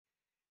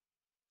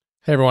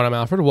Hey everyone, I'm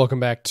Alfred. Welcome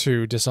back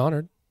to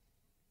Dishonored.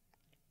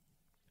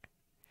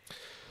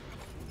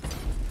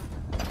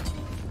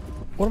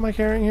 What am I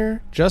carrying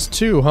here? Just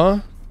two,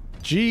 huh?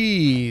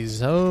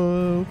 Jeez.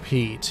 Oh,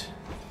 Pete.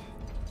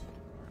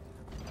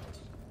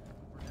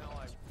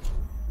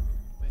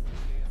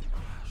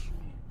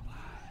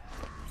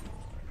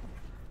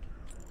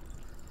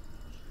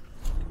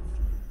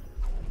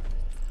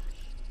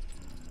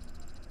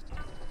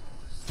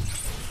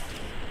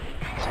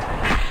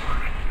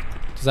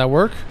 Does that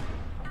work?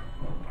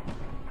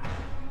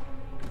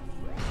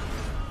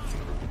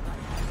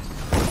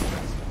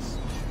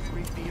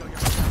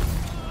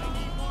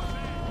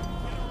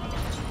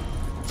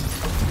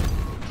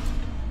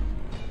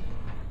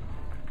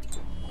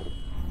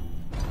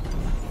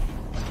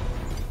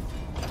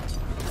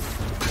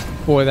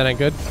 Boy, that ain't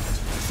good.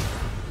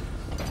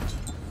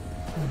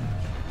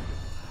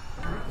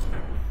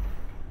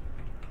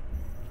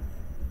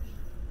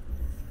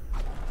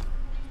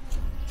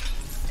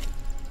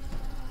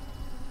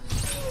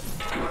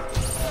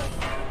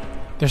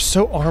 They're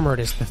so armored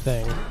is the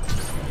thing.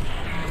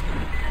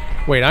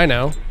 Wait, I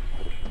know.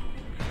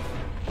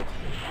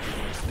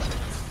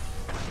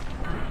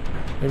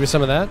 Maybe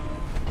some of that?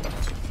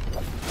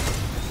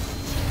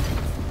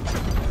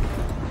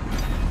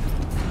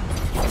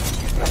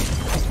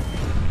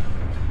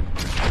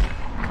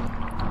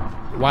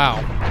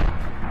 Wow.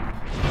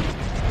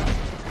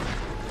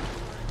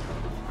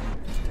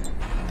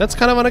 That's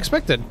kind of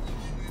unexpected.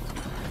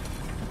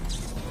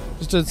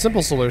 Just a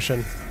simple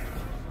solution.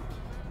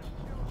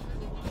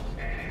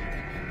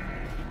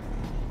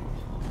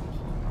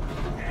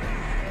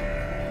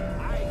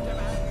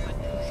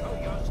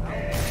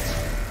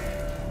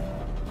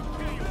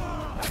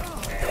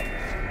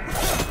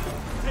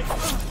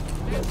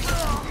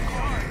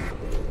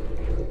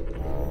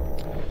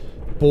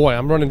 Boy,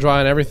 I'm running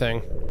dry on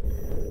everything.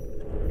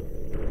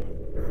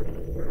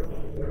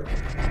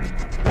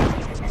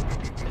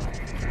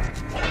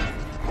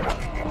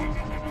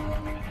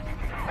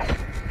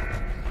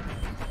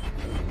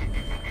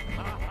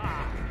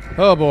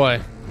 Oh boy.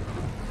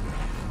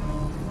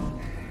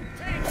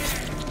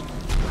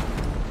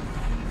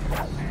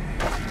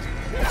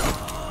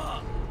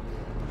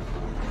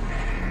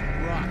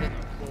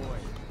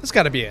 This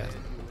got to be a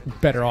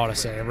better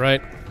autosave,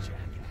 right?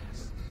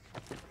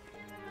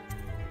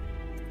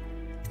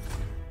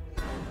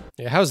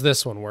 Yeah, how's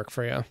this one work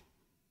for you? All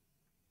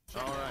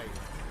right,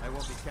 I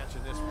won't be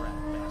catching this rat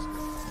bastard.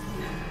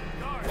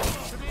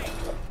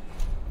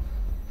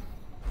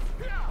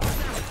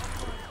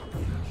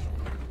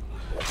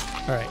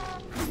 All right.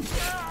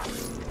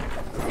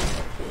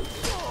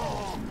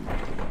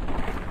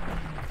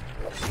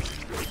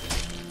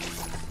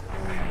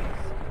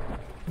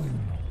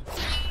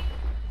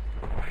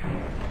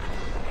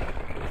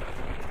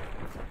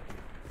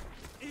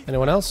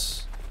 Anyone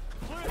else?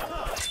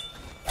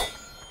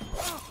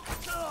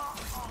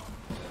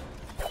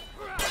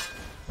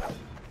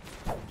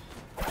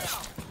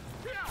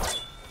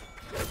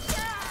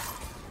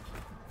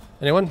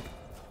 Anyone?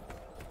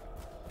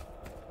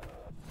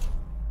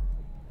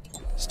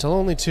 Still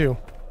only two.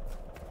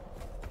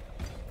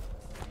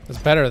 That's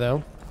better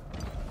though.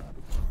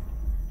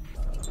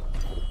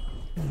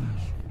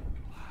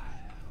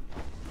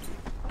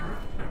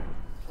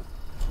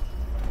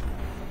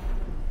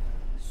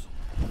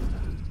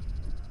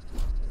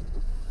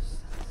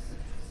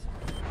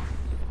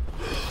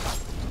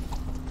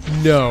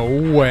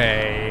 No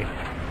way.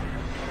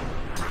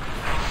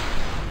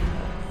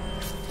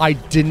 I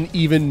didn't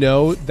even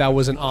know that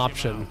was an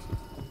option.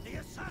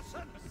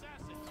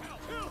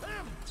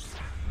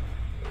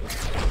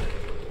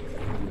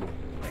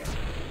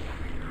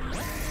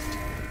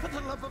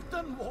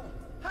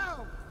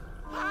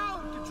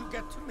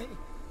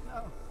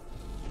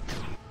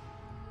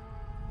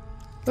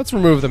 Let's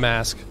remove the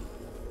mask.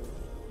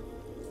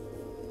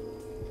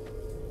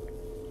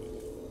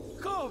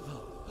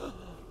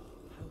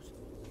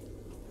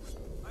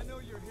 I know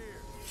you're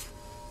here.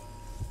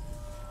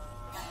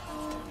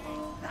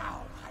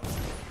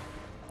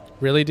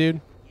 Really,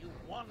 dude?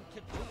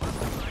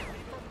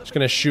 Just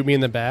gonna shoot me in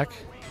the back?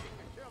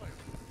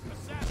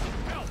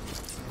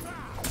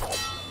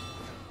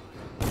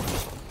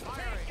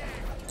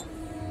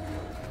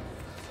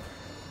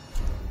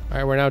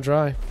 Alright, we're now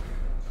dry.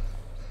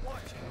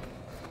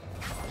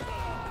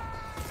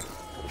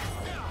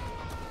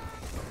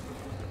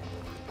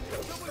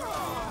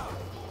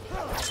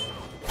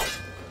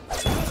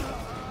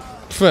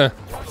 Pfft.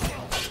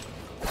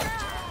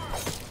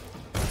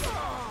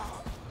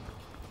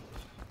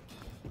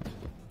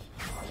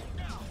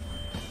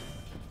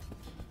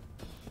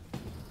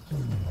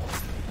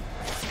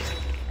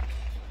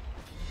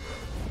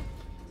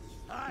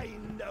 I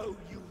know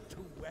you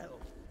too well.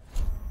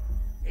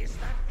 Is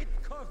that it,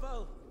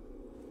 Corvo?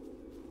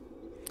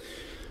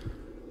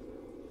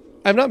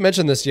 I've not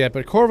mentioned this yet,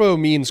 but Corvo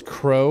means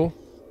crow.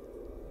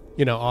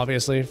 You know,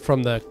 obviously,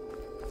 from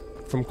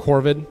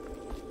Corvid.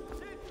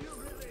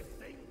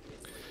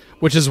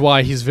 Which is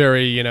why he's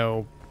very, you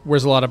know,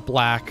 wears a lot of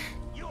black,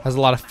 has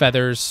a lot of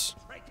feathers.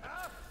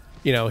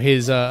 You know,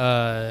 his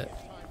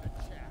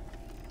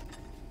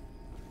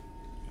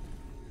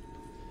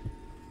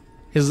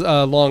His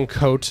long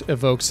coat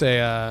evokes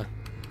a.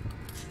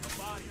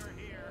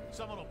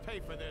 Someone will pay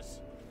for this.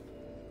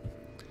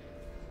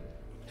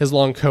 His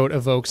long coat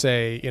evokes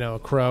a, you know, a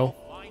crow.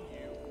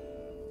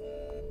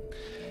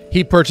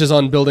 He perches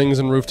on buildings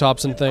and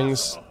rooftops and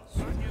things.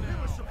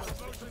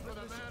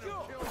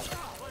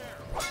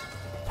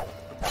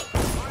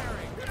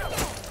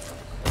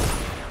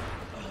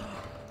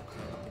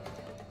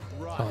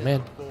 Oh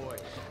man.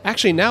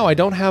 Actually, now I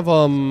don't have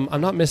I'm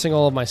not missing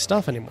all of my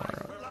stuff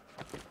anymore.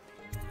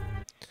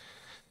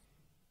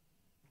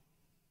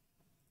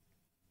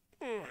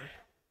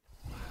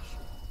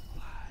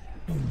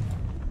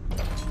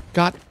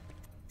 God,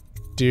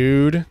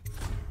 dude,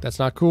 that's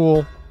not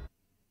cool.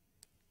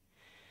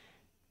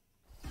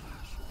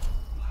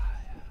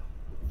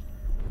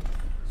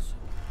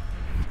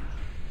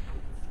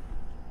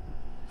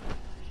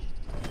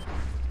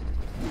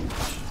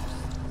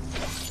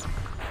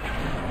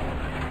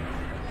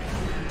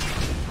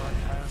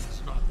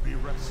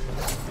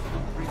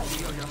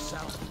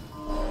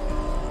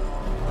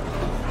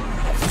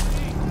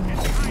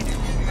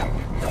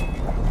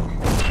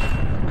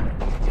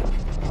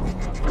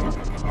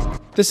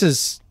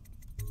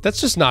 That's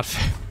just not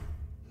fair.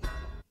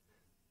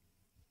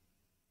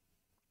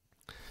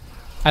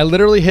 I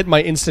literally hit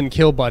my instant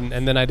kill button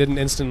and then I didn't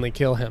instantly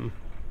kill him.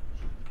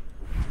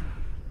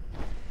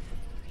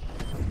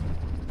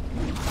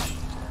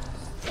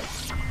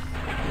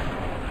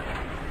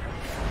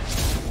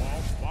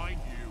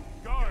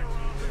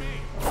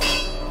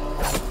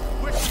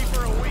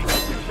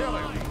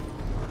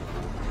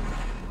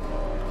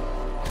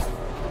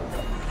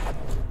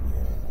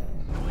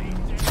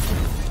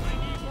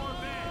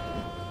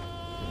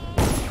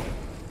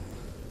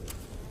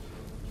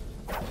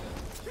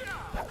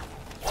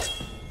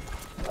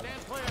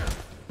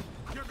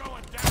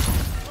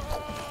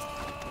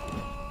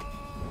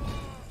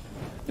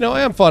 You know,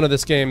 I am fond of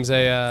this game's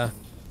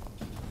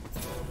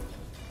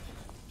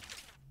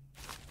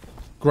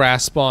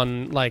grasp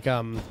on like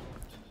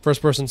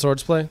first person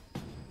swords play.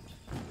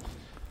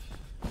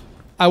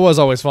 I was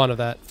always fond of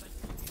that.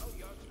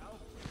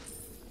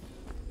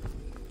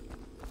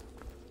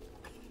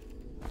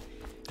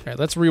 Alright,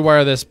 let's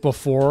rewire this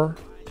before.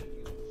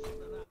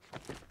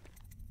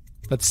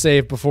 Let's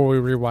save before we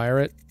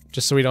rewire it,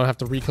 just so we don't have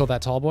to re-kill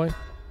that tall boy.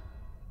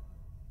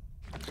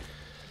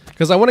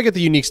 Because I want to get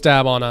the unique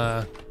stab on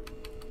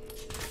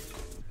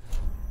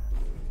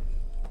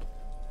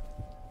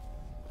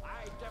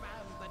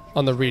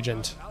the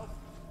Regent.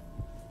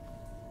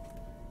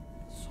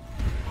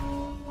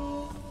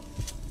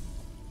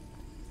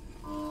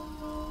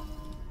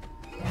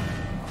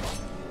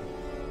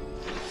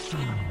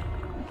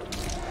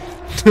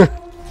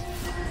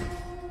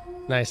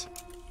 Nice.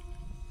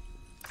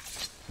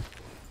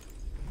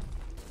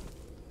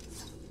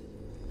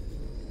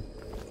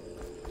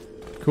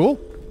 Cool.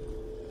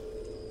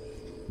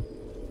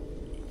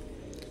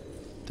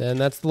 Then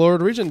that's the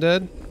Lord Regent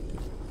dead.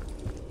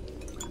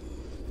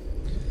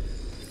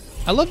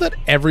 I love that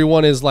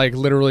everyone is like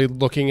literally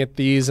looking at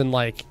these and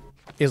like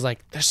is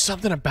like, there's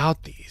something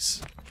about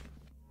these.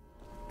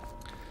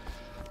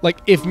 Like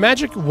if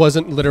magic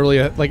wasn't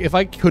literally like if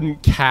I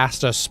couldn't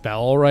cast a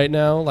spell right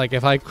now, like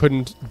if I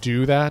couldn't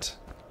do that,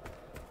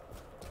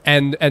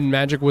 and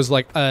magic was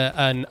like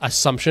an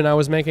assumption I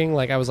was making,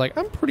 like I was like,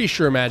 I'm pretty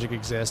sure magic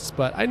exists,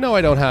 but I know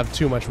I don't have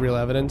too much real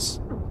evidence.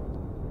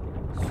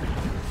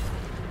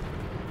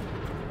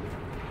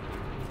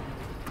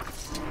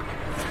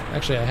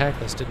 Actually, I hacked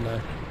this, didn't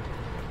I?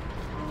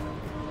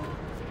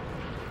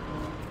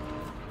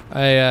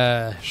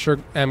 I sure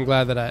am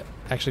glad that I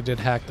actually did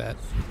hack that.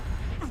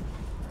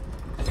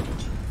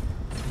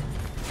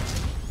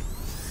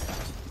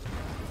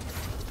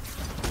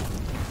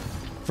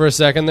 For a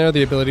second there,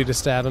 the ability to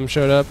stab him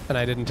showed up, and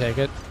I didn't take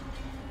it.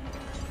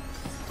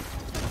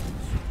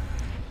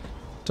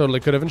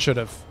 Totally could have and should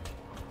have.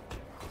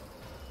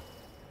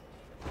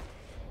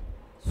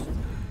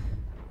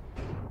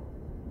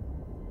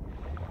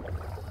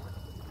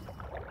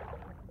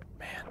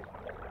 Man.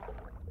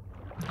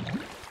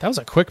 That was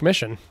a quick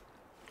mission.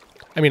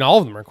 I mean, all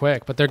of them are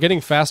quick, but they're getting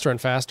faster and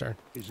faster.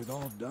 Is it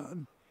all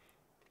done?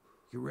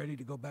 You ready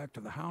to go back to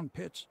the Hound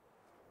Pits?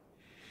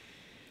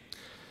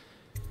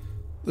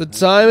 The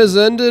time has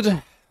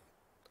ended.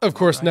 Of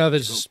course, now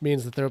this just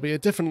means that there will be a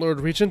different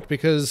Lord Regent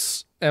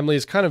because Emily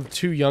is kind of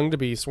too young to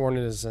be sworn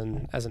in as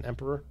an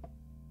emperor.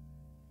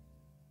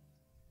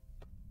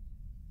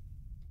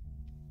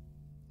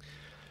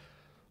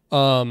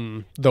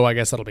 Though I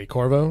guess that'll be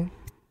Corvo.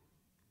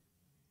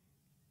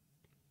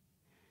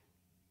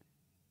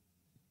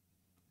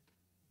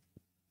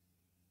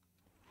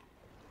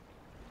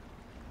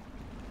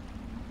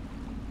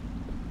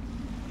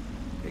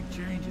 Big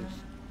changes.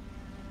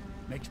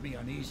 Makes me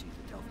uneasy,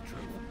 to tell the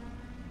truth.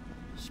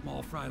 A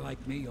small fry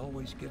like me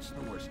always gets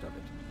the worst of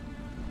it.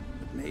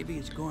 But maybe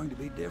it's going to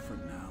be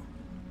different now.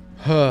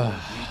 The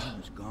Legion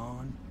is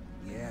gone.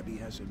 The Abbey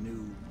has a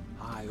new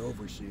High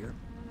Overseer.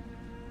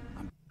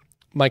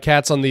 My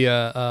cat's on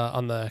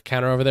the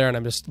counter over there, and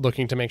I'm just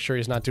looking to make sure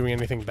he's not doing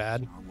anything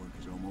bad. Our work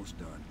is almost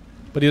done.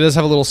 But he does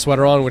have a little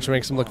sweater on, which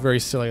makes him look very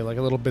silly, like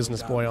a little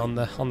business boy on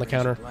the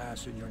counter.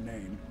 Glass in your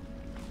name.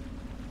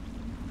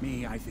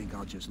 Me, I think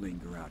I'll just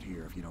linger out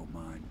here if you don't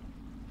mind.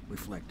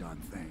 Reflect on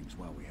things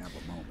while we have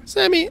a moment.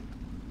 Sammy,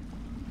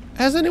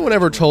 has anyone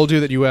ever told you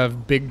that you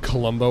have big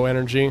Columbo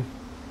energy?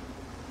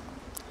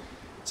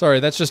 Sorry,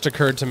 that's just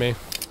occurred to me.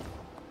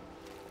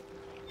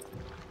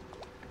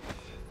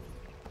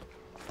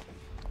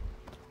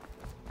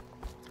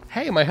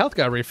 Hey, my health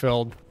got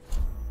refilled.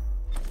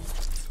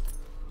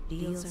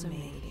 Deals are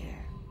made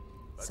here.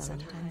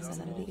 Sometimes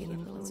under the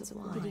influence of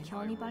wine. Did he kill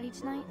anybody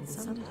tonight? And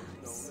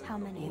sometimes How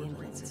many?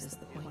 influence is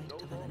the point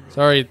of an act.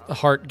 Sorry,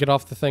 Heart, get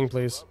off the thing,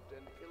 please.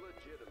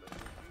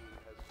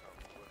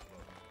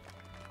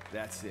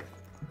 That's it.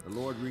 The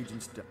Lord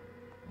Regent's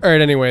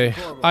Alright, anyway,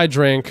 I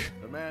drink.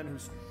 the man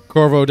who's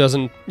Corvo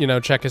doesn't, you know,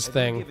 check his Have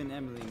you thing. given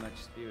Emily much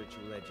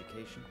spiritual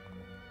education?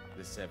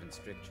 The Seven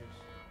Strictures?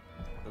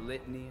 The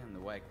Litany and the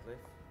White Cliff?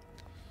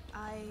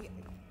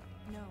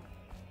 No.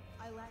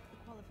 I lack the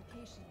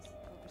qualifications.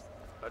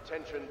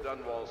 Attention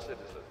Dunwall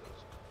citizens.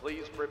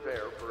 Please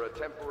prepare for a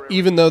temporary...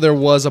 Even though there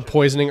was a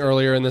poisoning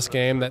earlier in this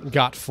game that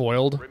got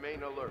foiled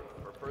Remain alert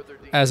for further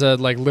details. as a,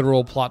 like,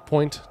 literal plot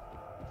point.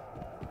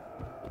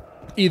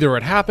 Either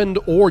it happened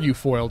or you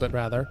foiled it,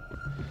 rather.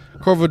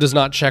 Corvo does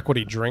not check what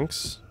he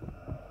drinks.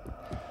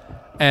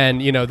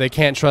 And, you know, they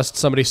can't trust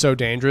somebody so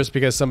dangerous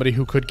because somebody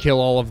who could kill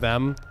all of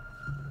them...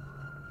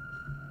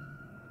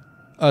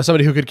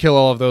 somebody who could kill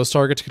all of those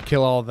targets could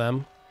kill all of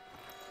them.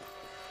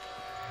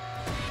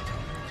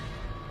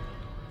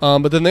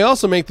 But then they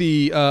also make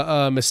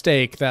the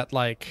mistake that,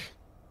 like...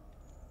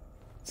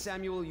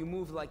 Samuel, you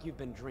move like you've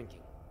been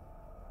drinking.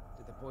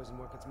 Did the poison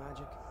work its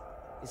magic?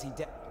 Is he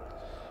dead?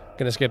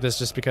 Gonna skip this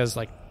just because,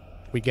 like,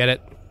 we get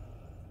it.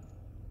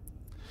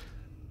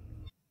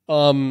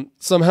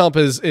 Some help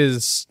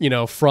is, you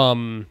know,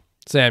 from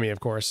Sammy, of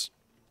course.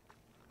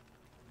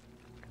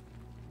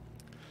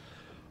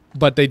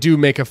 But they do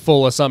make a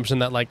full assumption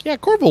that, like, yeah,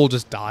 Corvo will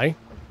just die.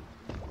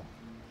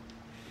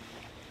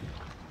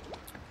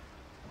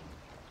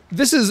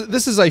 This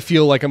is, I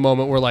feel, like a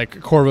moment where,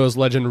 like, Corvo's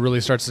legend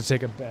really starts to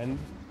take a bend.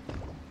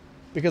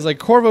 Because, like,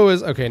 Corvo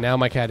is... Okay, now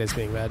my cat is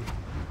being bad.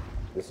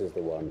 This is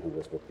the one who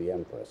was with the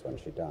Empress when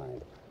she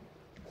died.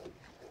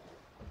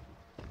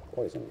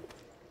 Poisoned.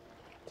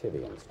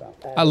 Tivian stuff.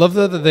 I love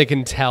that they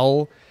can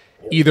tell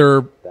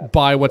either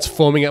by what's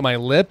foaming at my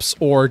lips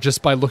or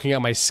just by looking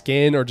at my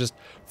skin or just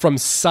from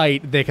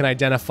sight they can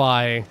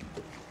identify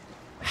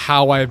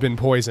how I've been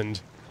poisoned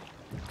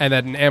and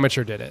that an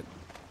amateur did it.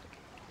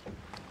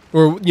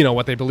 Or, you know,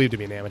 what they believe to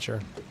be an amateur.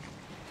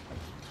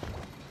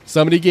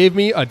 Somebody gave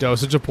me a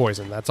dosage of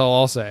poison. That's all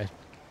I'll say.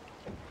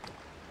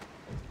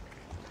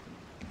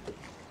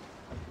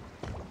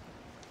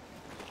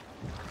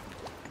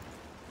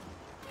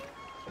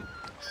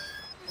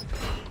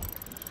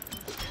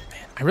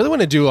 I really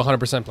want to do a 100%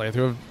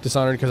 playthrough of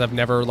Dishonored because I've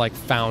never, like,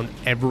 found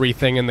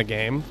everything in the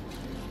game.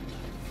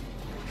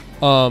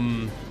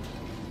 And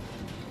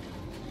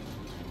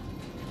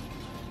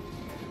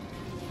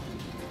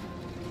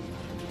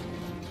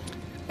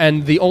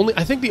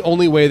I think the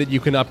only way that you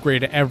can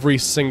upgrade every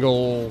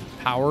single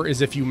power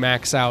is if you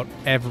max out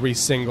every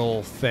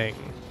single thing.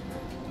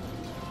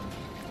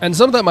 And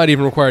some of that might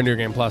even require New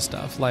Game Plus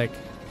stuff, like...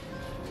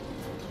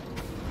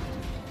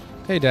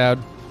 Hey, Dad.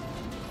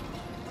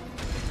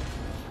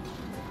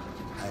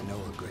 I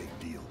know a great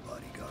deal,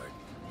 bodyguard.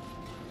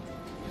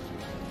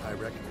 I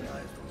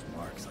recognize those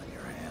marks on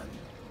your hand.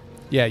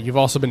 Yeah, you've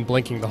also been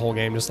blinking the whole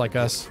game, just like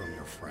us. From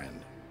your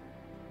friend.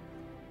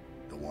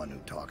 The one who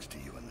talks to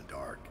you in the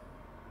dark.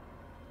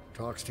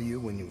 Talks to you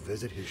when you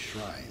visit his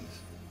shrines.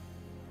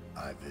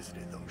 I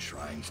visited those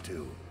shrines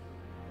too.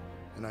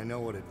 And I know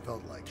what it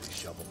felt like to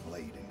shove a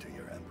blade into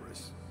your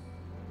Empress.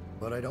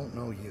 But I don't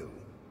know you.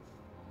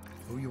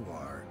 Who you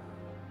are,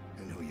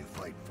 and who you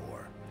fight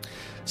for.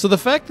 So the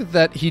fact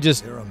that he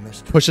just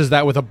pushes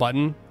that with a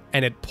button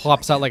and it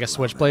pops out like a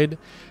switchblade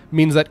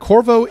means that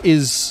Corvo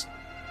is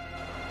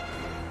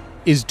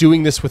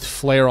doing this with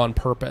flair on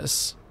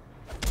purpose.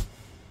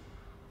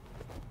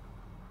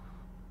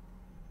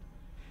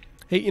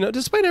 Hey, you know,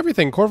 despite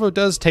everything, Corvo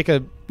does take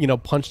a, you know,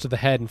 punch to the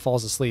head and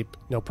falls asleep.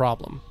 No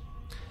problem.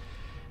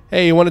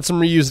 Hey, you wanted some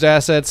reused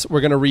assets?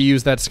 We're going to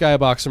reuse that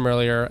skybox from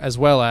earlier, as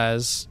well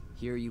as...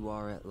 Here you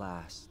are at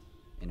last.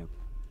 In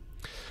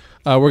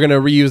a... we're going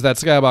to reuse that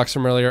skybox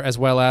from earlier, as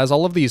well as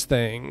all of these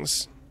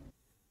things.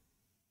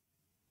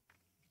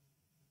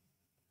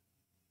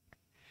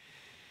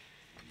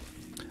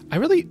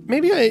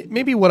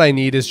 Maybe what I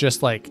need is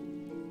just, like,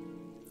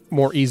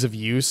 more ease of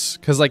use,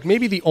 because, like,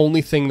 maybe the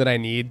only thing that I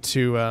need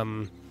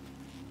to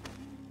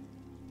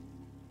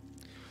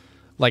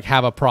like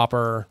have a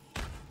proper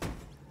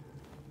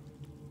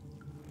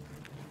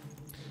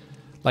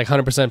like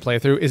 100%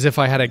 playthrough is if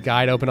I had a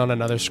guide open on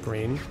another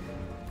screen.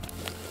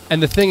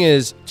 And the thing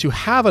is to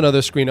have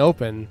another screen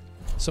open,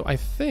 so I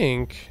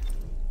think,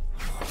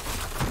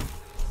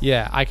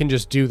 yeah, I can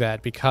just do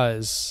that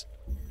because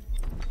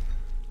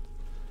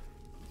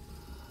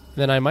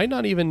then I might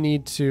not even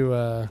need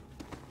to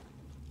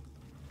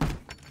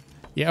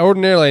Yeah,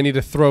 ordinarily I need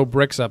to throw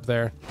bricks up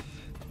there.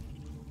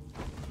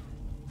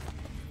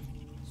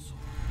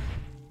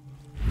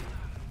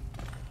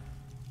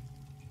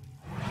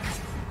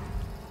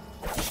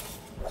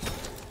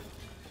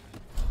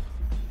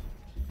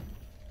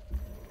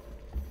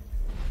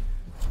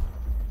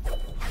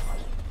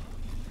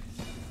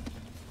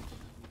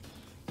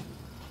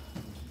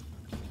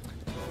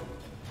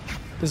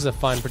 This is a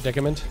fine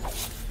predicament.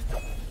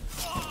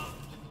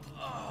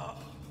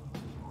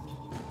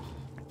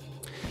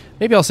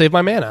 Maybe I'll save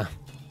my mana.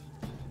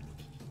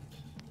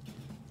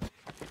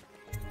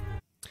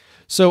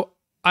 So,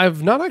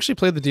 I've not actually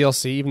played the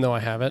DLC, even though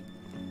I have it.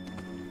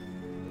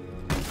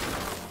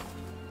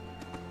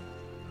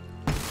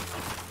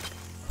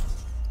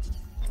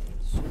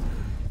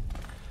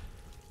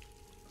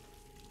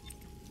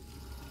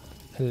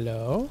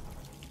 Hello?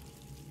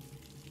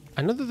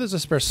 I know that there's a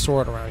spare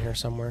sword around here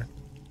somewhere.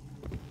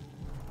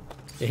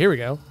 Yeah, here we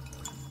go.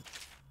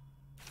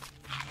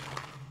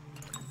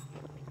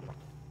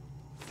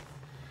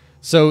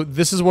 So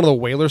this is one of the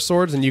Whaler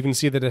swords, and you can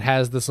see that it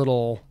has this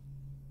little...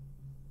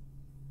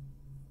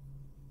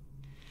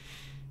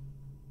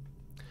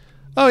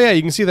 Oh yeah,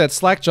 you can see that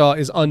Slackjaw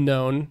is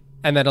unknown,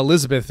 and that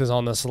Elizabeth is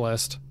on this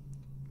list.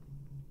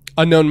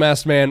 Unknown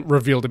masked man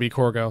revealed to be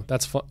Corvo.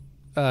 That's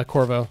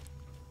Corvo.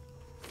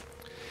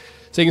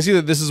 So you can see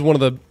that this is one of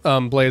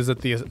the blades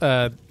that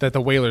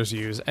the Whalers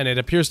use, and it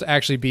appears to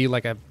actually be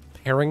like a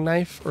paring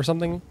knife or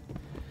something.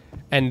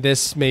 And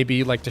this may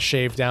be like to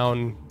shave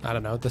down, I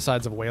don't know, the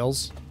sides of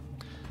whales.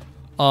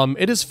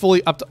 It is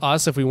fully up to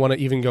us if we want to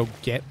even go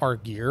get our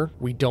gear.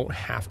 We don't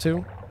have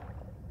to.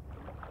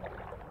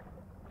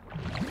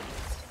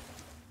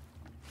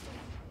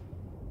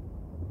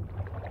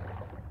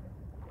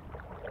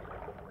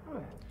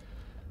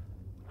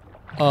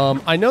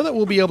 I know that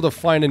we'll be able to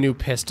find a new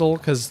pistol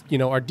because, you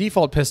know, our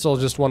default pistol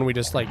is just one we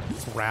just, like,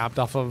 grabbed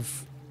off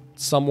of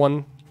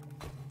someone.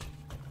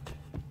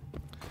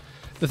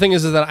 The thing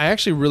is that I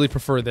actually really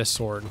prefer this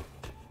sword.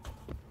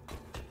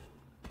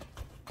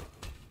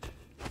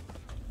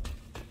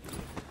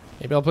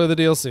 Maybe I'll play the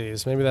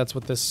DLCs. Maybe that's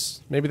what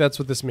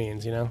this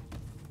means, you know?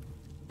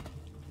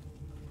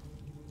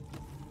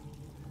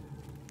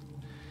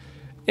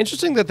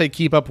 Interesting that they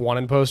keep up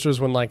wanted posters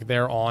when, like,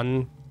 they're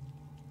on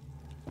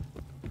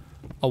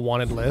a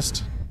wanted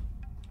list.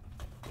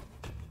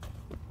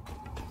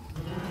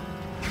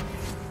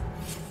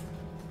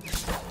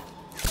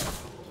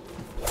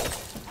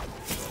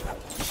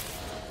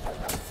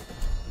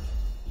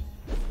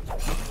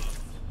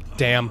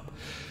 Damn.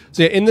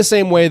 So yeah, in the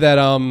same way that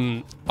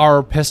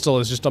our pistol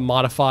is just a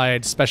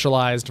modified,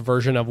 specialized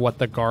version of what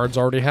the guards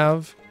already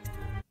have,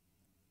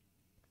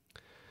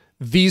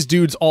 these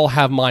dudes all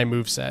have my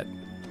moveset.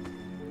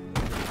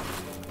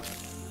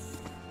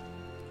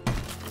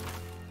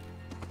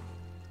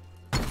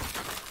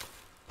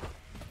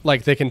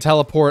 Like, they can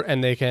teleport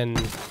and they can...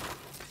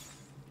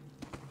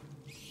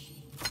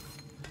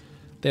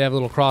 They have a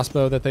little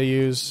crossbow that they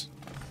use.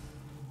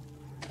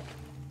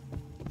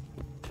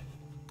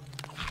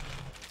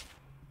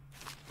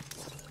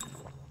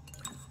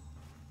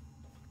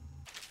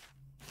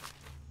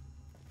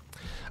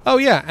 Oh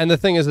yeah, and the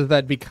thing is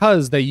that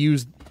because they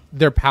use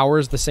their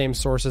powers the same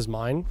source as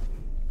mine,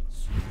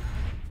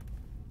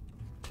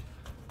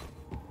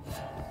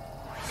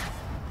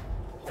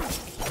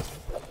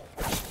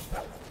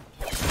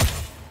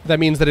 that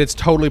means that it's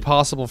totally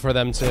possible for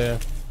them to...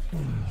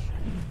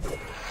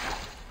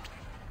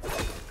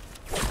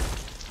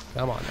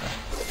 Come on now.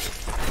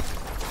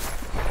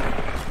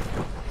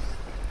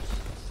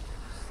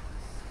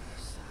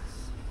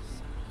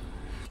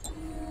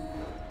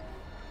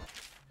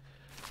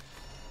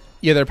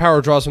 Yeah, their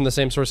power draws from the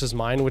same source as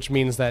mine, which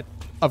means that,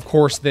 of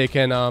course, they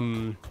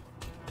can,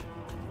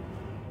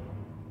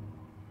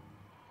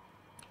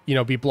 you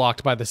know, be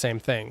blocked by the same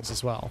things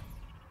as well.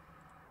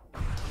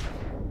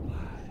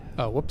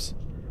 Oh, whoops.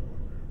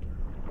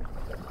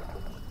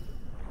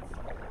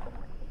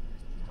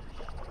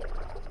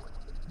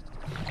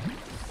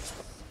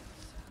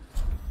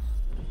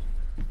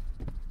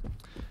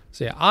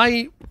 So yeah,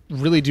 I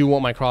really do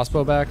want my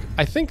crossbow back.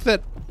 I think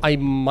that I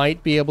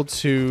might be able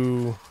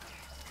to...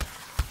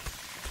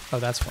 Oh,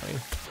 that's funny.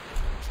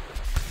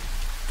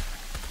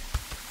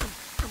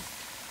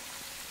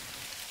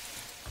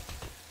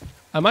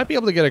 I might be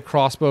able to get a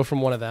crossbow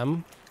from one of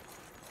them.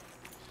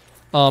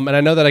 And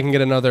I know that I can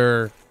get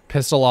another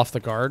pistol off the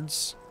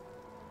guards.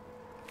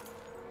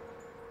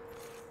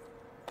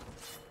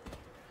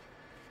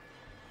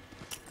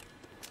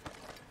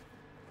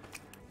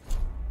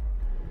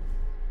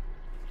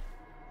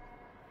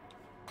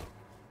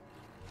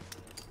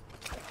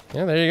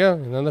 Yeah, there you go.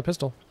 Another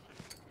pistol.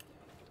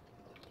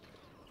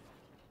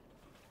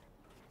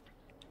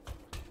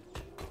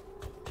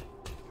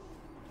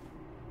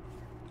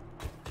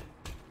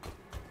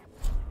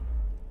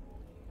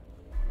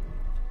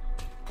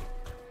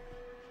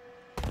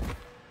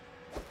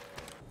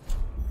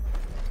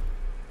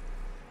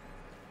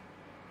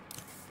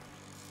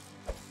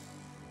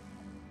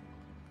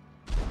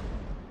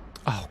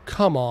 Oh,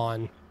 come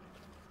on.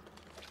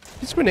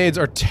 These grenades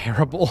are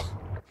terrible.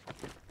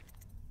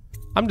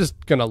 I'm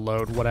just gonna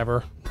load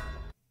whatever.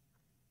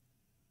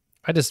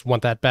 I just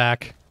want that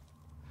back.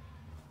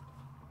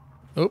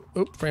 Oh,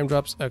 frame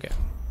drops. Okay.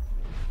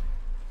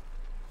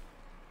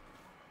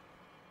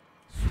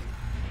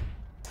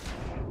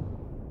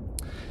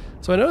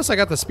 So I noticed I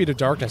got the Speed of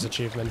Darkness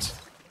achievement.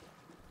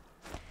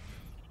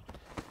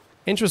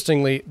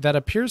 Interestingly, that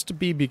appears to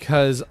be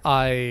because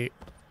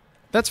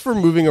that's for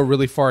moving a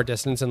really far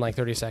distance in like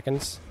 30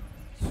 seconds.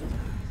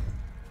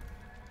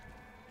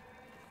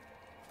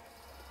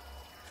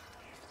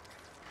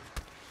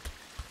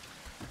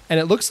 And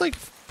it looks like,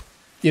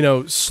 you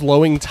know,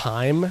 slowing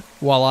time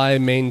while I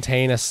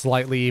maintain a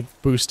slightly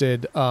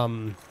boosted,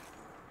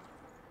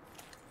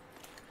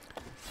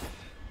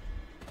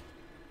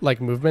 like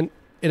movement.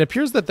 It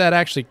appears that that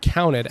actually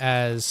counted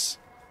as,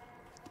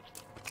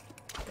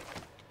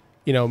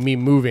 you know, me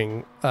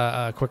moving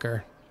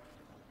quicker.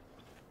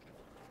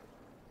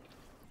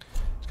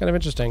 It's kind of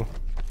interesting.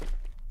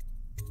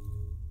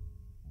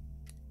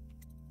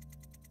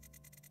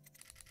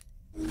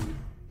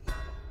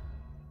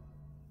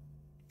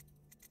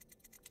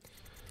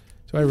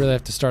 Do I really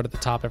have to start at the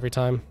top every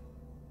time?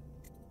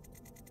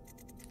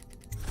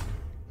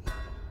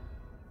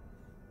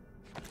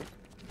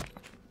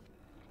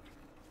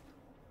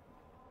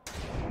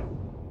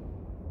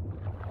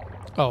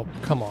 Oh,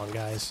 come on,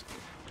 guys.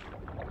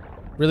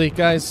 Really,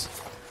 guys?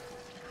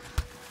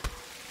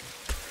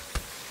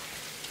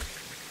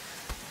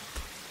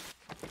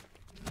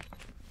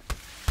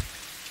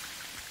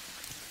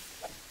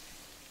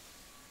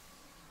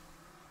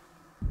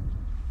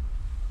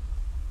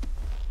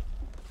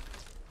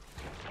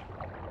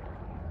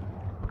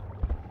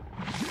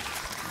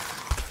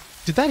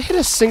 Did that hit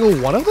a single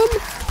one of them?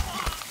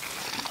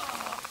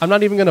 I'm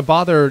not even going to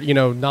bother, you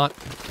know, not...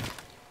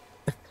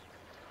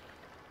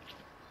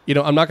 You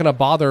know, I'm not going to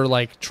bother,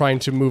 like, trying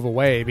to move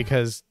away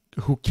because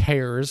who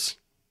cares?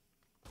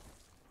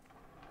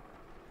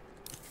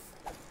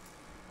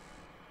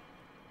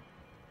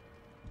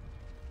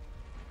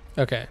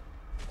 Okay.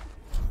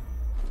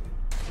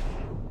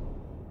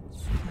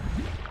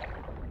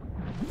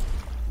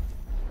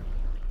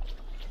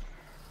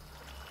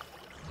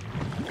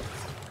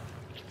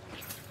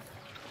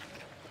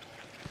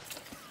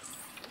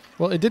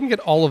 Well, it didn't get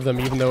all of them,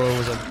 even though it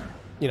was a,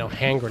 you know,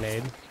 hand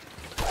grenade.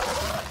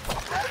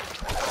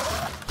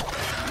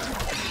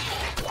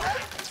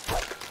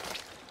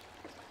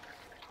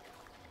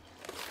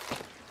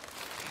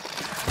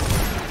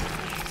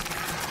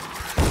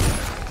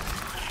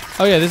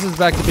 Oh yeah, this is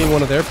back to being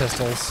one of their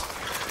pistols.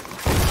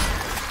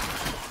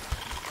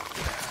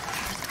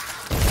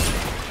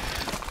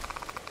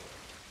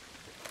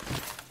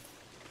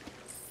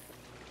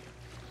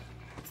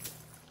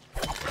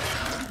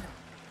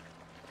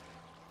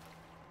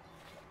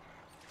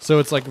 So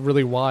it's like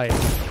really wide.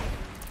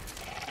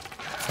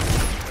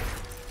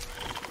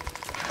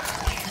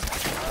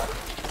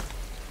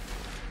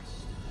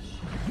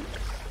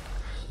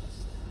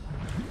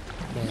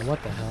 Man,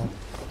 what the hell?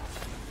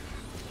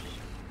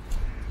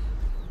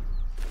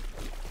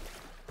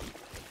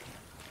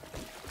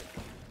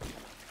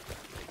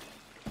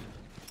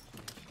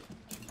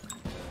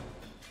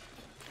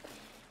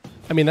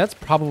 I mean, that's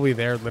probably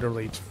there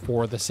literally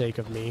for the sake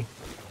of me.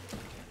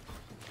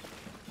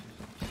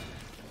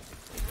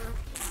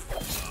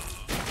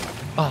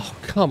 Oh,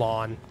 come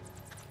on.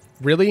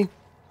 Really?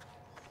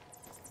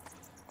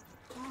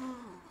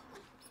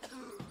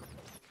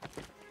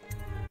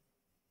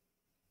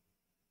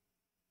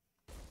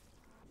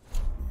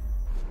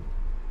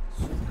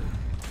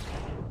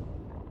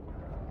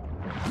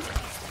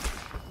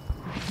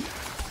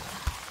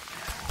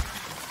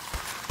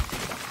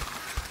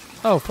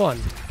 Oh, fun.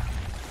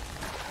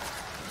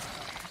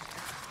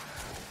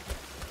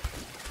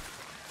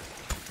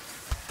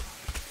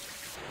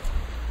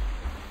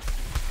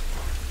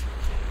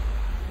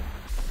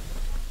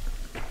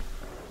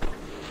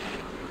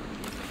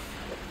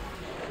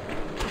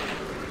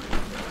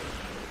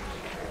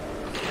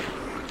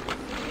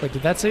 Wait,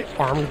 did that say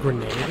armed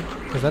grenade?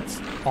 Because that's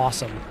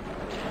awesome.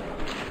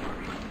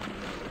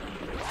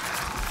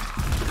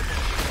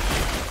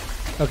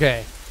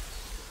 Okay.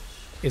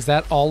 Is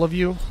that all of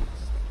you?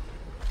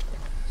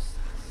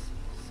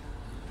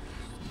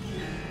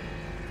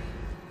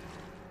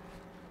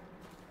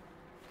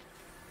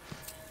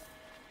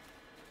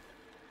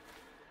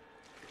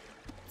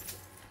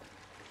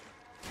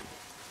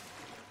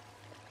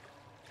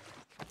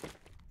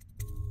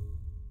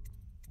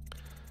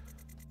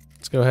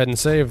 Let's go ahead and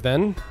save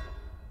then.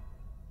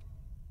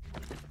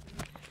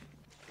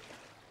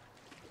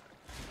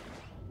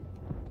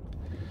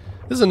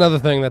 This is another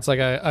thing that's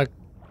like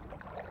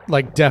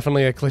like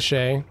definitely a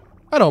cliche.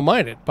 I don't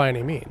mind it by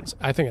any means.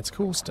 I think it's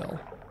cool still.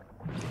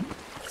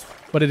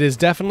 But it is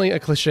definitely a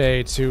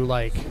cliche to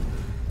like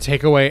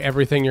take away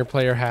everything your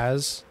player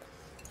has.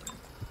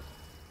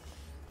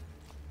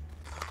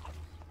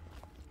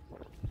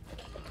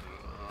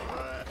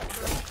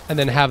 And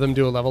then have them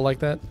do a level like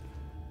that.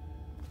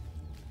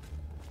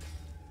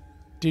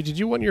 Dude, did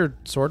you want your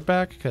sword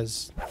back?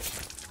 Because...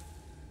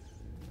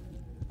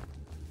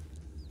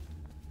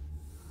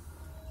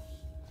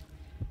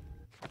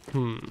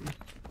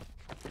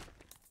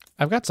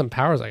 I've got some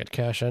powers I could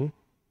cash in.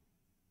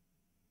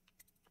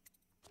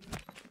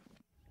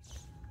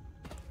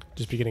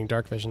 Just be getting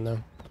dark vision,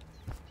 though.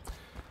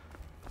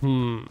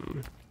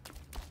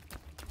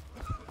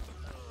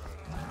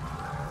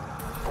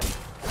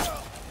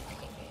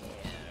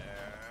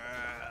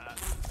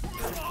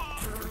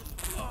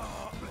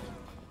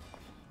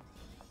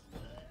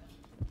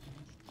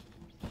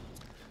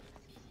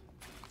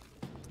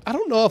 I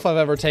don't know if I've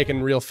ever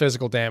taken real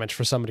physical damage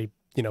for somebody,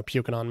 you know,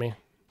 puking on me.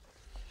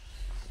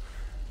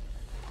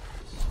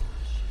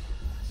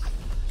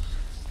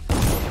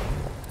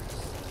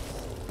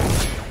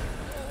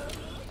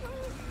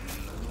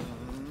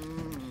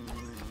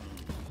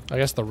 I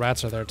guess the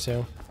rats are there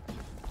too.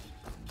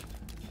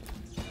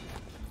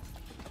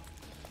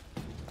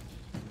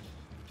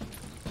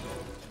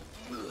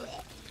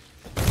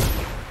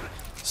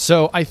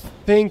 So I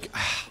think,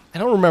 I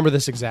don't remember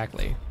this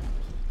exactly,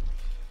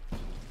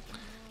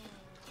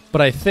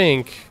 but I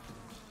think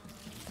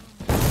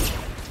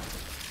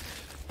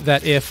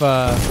that if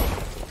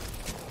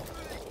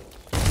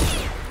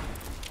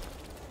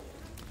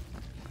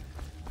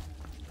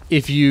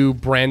you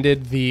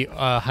branded the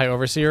High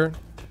Overseer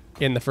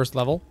in the first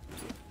level,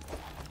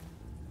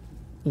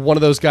 one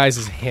of those guys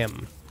is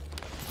him.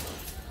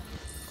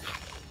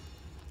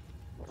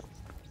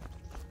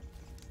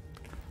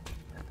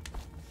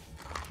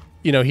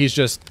 You know, he's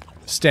just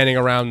standing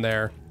around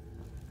there.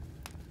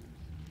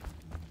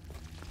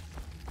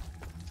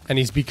 And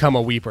he's become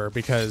a weeper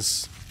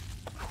because,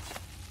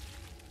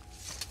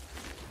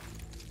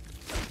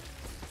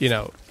 you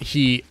know,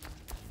 he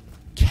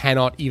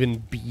cannot even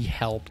be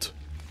helped.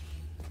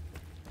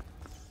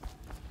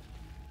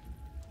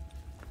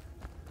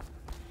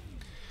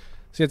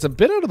 See, it's a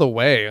bit out of the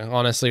way,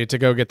 honestly, to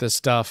go get this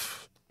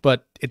stuff,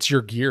 but it's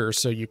your gear,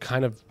 so you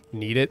kind of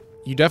need it.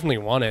 You definitely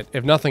want it.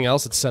 If nothing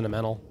else, it's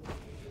sentimental.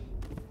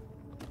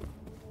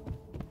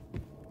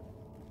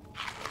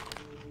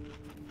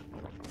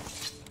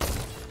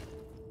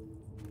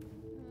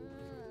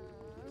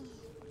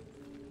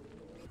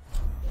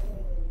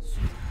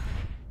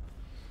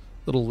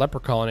 Little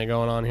leper colony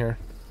going on here.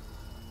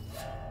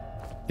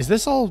 Is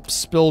this all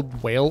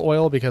spilled whale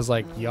oil? Because,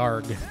 like,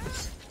 yarg.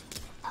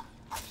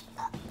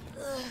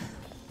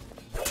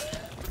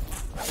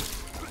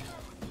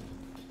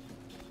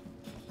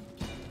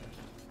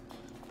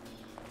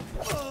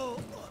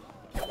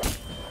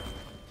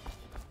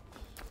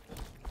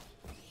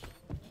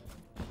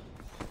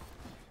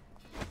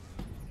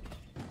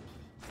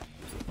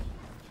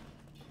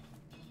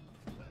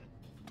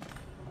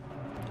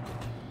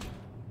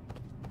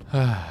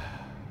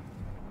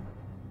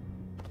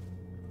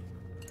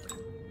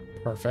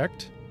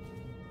 Perfect.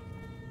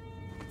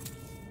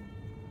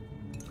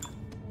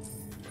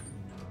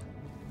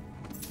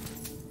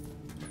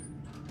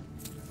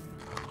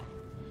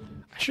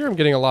 I sure am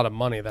getting a lot of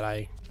money that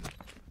I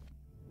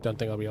don't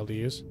think I'll be able to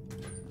use.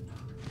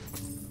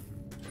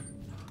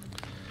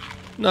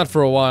 Not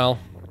for a while.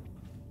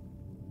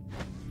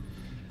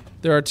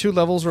 There are 2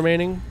 levels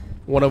remaining,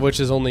 one of which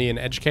is only an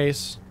edge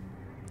case.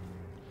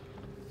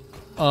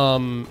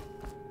 In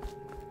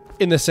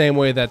the same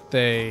way that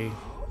they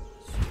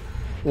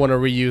want to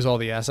reuse all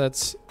the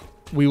assets,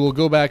 we will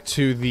go back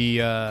to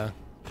the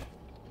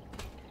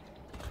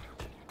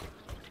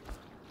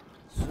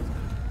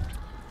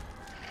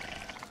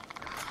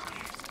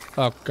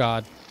oh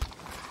god.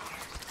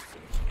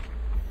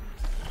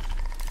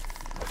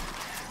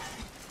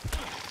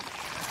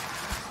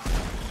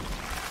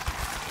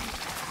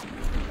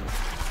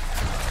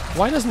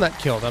 Why doesn't that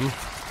kill them?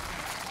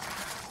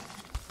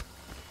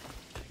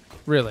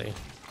 Really?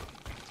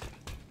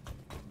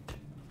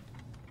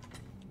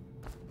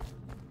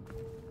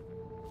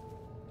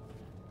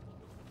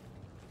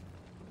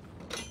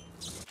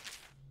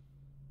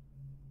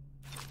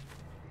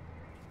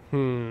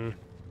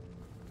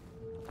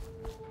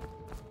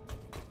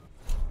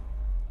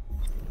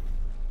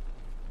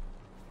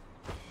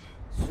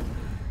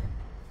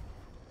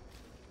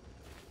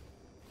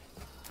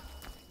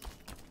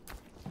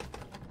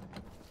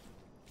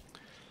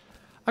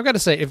 I've got to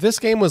say, if this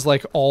game was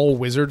like all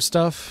wizard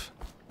stuff,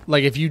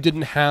 like if you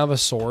didn't have a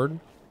sword,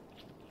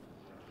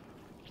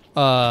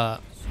 and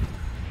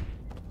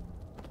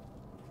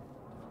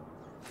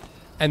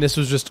this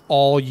was just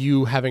all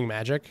you having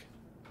magic,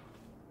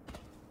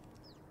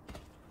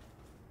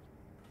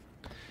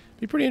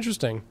 be pretty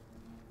interesting.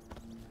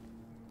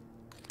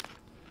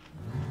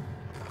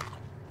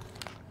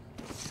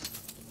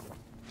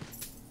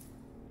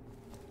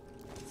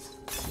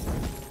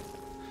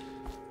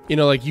 You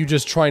know, like you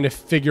just trying to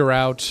figure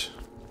out,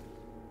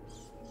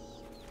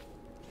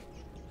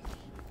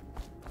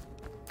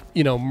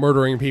 you know,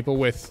 murdering people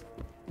with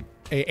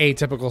a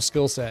atypical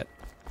skill set.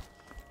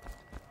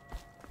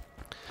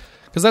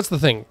 Because that's the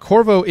thing.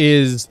 Corvo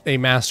is a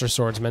master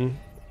swordsman,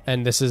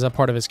 and this is a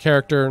part of his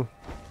character.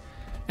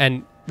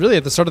 And really,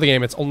 at the start of the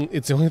game, it's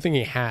the only thing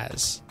he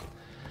has.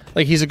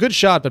 Like, he's a good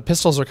shot, but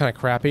pistols are kind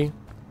of crappy.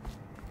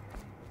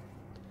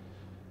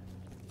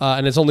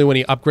 And it's only when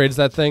he upgrades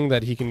that thing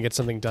that he can get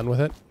something done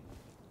with it.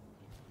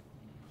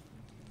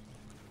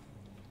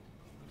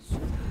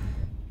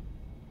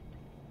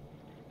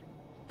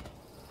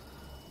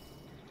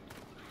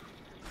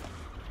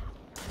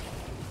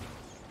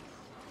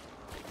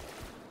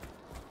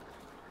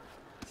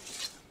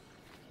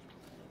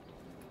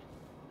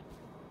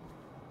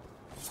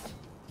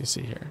 me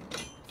see here.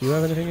 Do you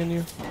have anything in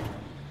you?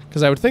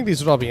 Because I would think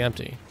these would all be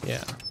empty.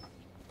 Yeah.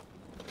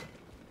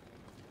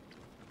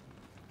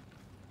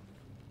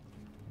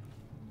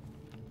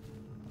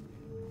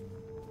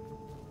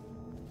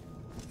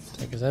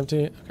 Tank is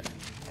empty. Okay.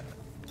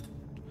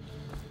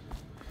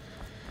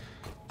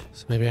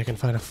 So maybe I can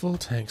find a full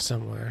tank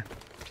somewhere.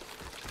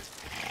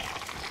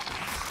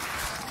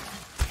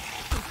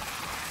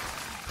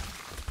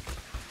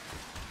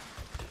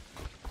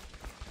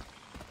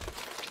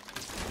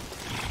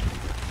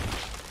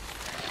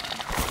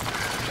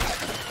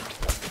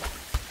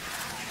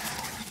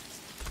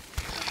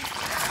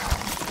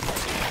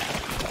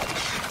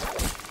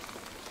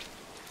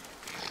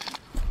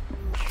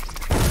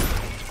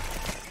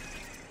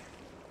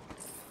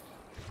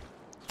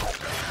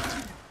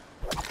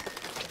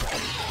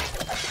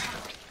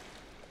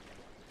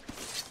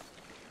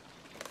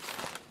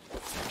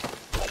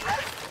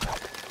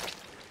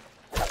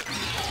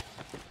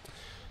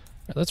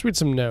 Let's read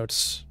some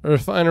notes.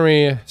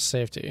 Refinery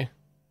safety.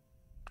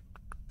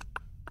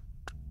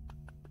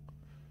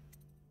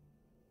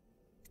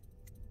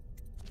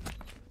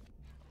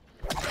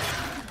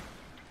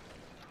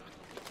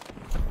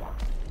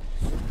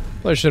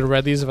 Well, I should have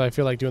read these if I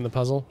feel like doing the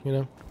puzzle, you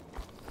know?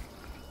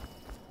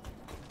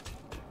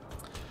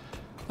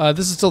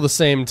 This is still the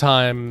same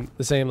time,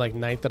 the same like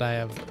night that I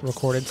have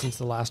recorded since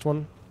the last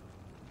one.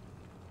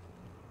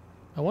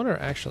 I wonder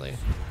actually.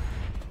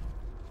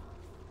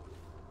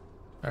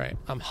 Alright,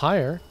 I'm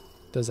higher.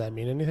 Does that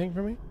mean anything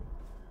for me?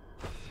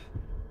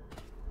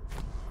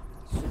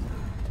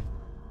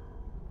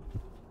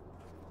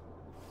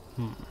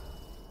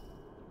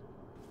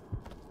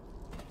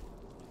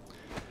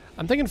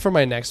 I'm thinking for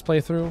my next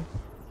playthrough,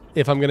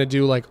 if I'm gonna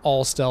do like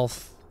all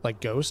stealth,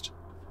 like Ghost.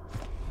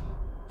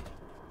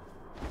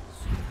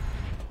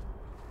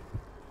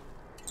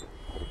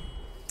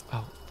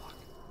 Oh, fuck.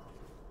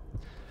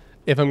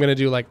 If I'm gonna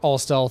do like all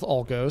stealth,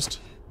 all Ghost.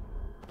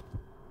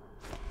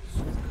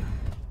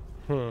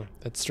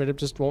 That straight up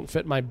just won't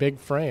fit my big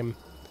frame.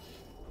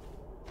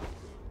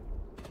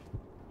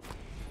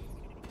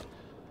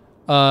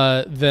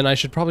 Then I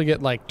should probably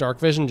get like dark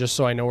vision just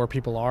so I know where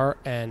people are,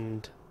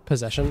 and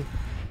possession.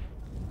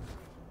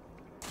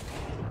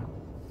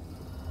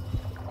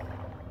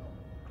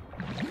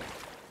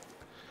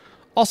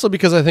 Also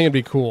because I think it'd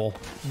be cool.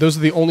 Those are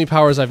the only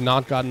powers I've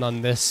not gotten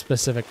on this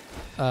specific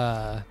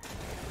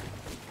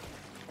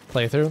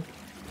playthrough.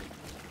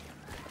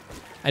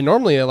 And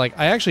normally, like,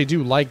 I actually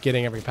do like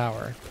getting every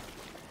power,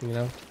 you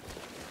know?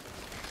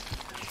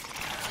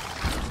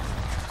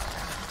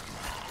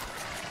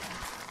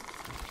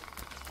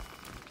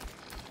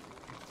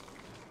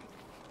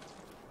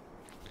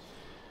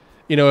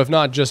 You know, if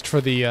not just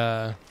for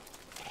the,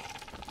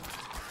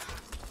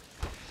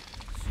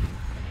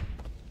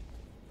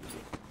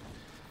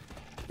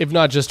 if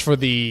not just for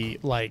the,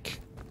 like...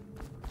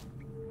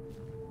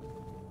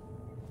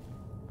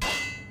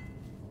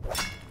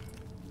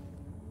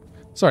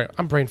 Sorry,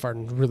 I'm brain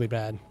farting really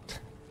bad.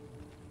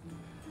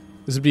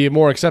 This would be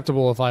more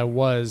acceptable if I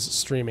was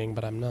streaming,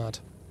 but I'm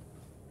not.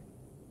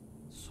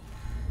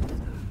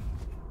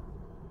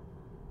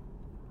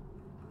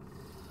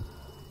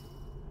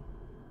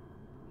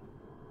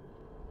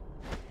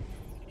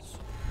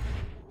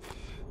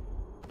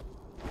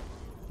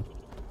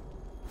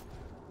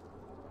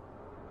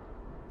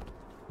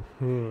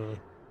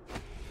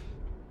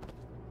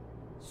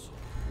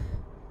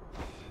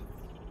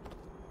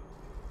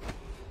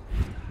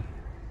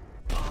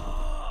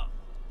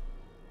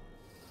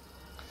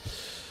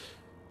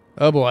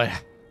 Oh boy.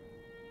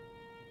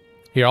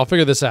 Here, I'll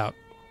figure this out.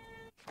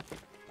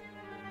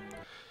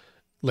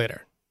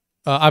 Later.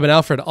 I've been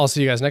Alfred. I'll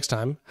see you guys next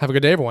time. Have a good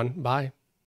day, everyone. Bye.